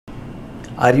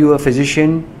Are you a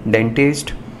physician,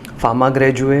 dentist, pharma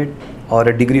graduate, or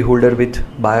a degree holder with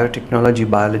biotechnology,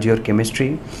 biology, or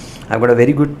chemistry? I've got a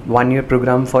very good one-year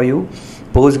program for you.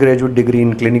 Postgraduate degree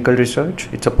in clinical research.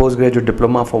 It's a postgraduate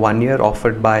diploma for 1 year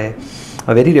offered by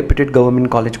a very reputed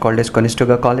government college called as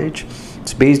Conestoga College.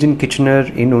 It's based in Kitchener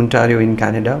in Ontario in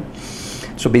Canada.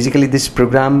 So basically this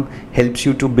program helps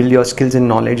you to build your skills and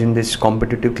knowledge in this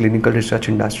competitive clinical research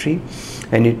industry,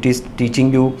 and it is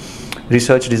teaching you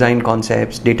research design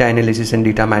concepts, data analysis and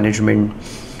data management,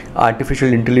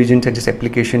 artificial intelligence and its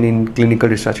application in clinical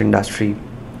research industry,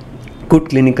 good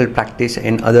clinical practice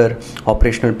and other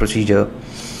operational procedure.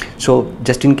 So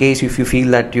just in case if you feel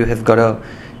that you have got a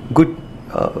good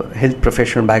health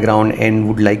professional background and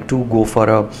would like to go for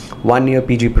a 1-year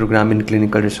PG program in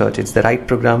clinical research, it's the right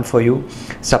program for you.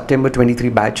 September 23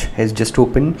 batch has just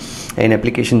opened and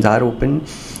applications are open.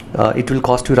 It will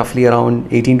cost you roughly around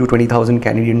 18 to 20,000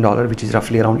 Canadian dollar, which is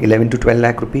roughly around 11 to 12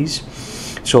 lakh rupees.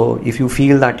 So if you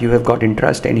feel that you have got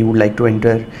interest and you would like to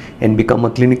enter and become a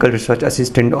clinical research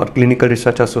assistant or clinical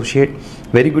research associate,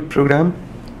 very good program.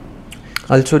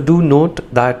 Also do note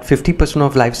that 50%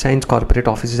 of life science corporate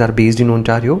offices are based in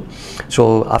Ontario.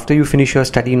 So after you finish your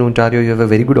study in Ontario, you have a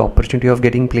very good opportunity of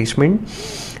getting placement.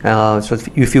 So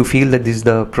if you feel that this is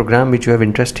the program which you have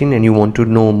interest in and you want to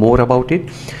know more about it,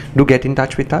 do get in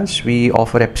touch with us. We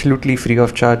offer absolutely free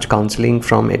of charge counseling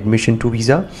from admission to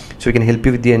visa. So we can help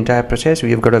you with the entire process.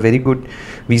 We have got a very good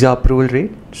visa approval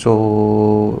rate.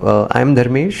 So I am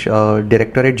Dharmesh,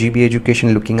 Director at GeeBee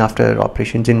Education, looking after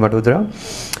operations in Vadodara,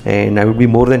 and I would be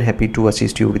more than happy to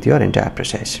assist you with your entire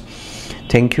process.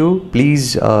 Thank you.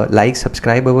 Please like,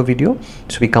 subscribe our video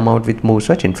so we come out with more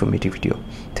such informative video.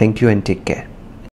 Thank you and take care.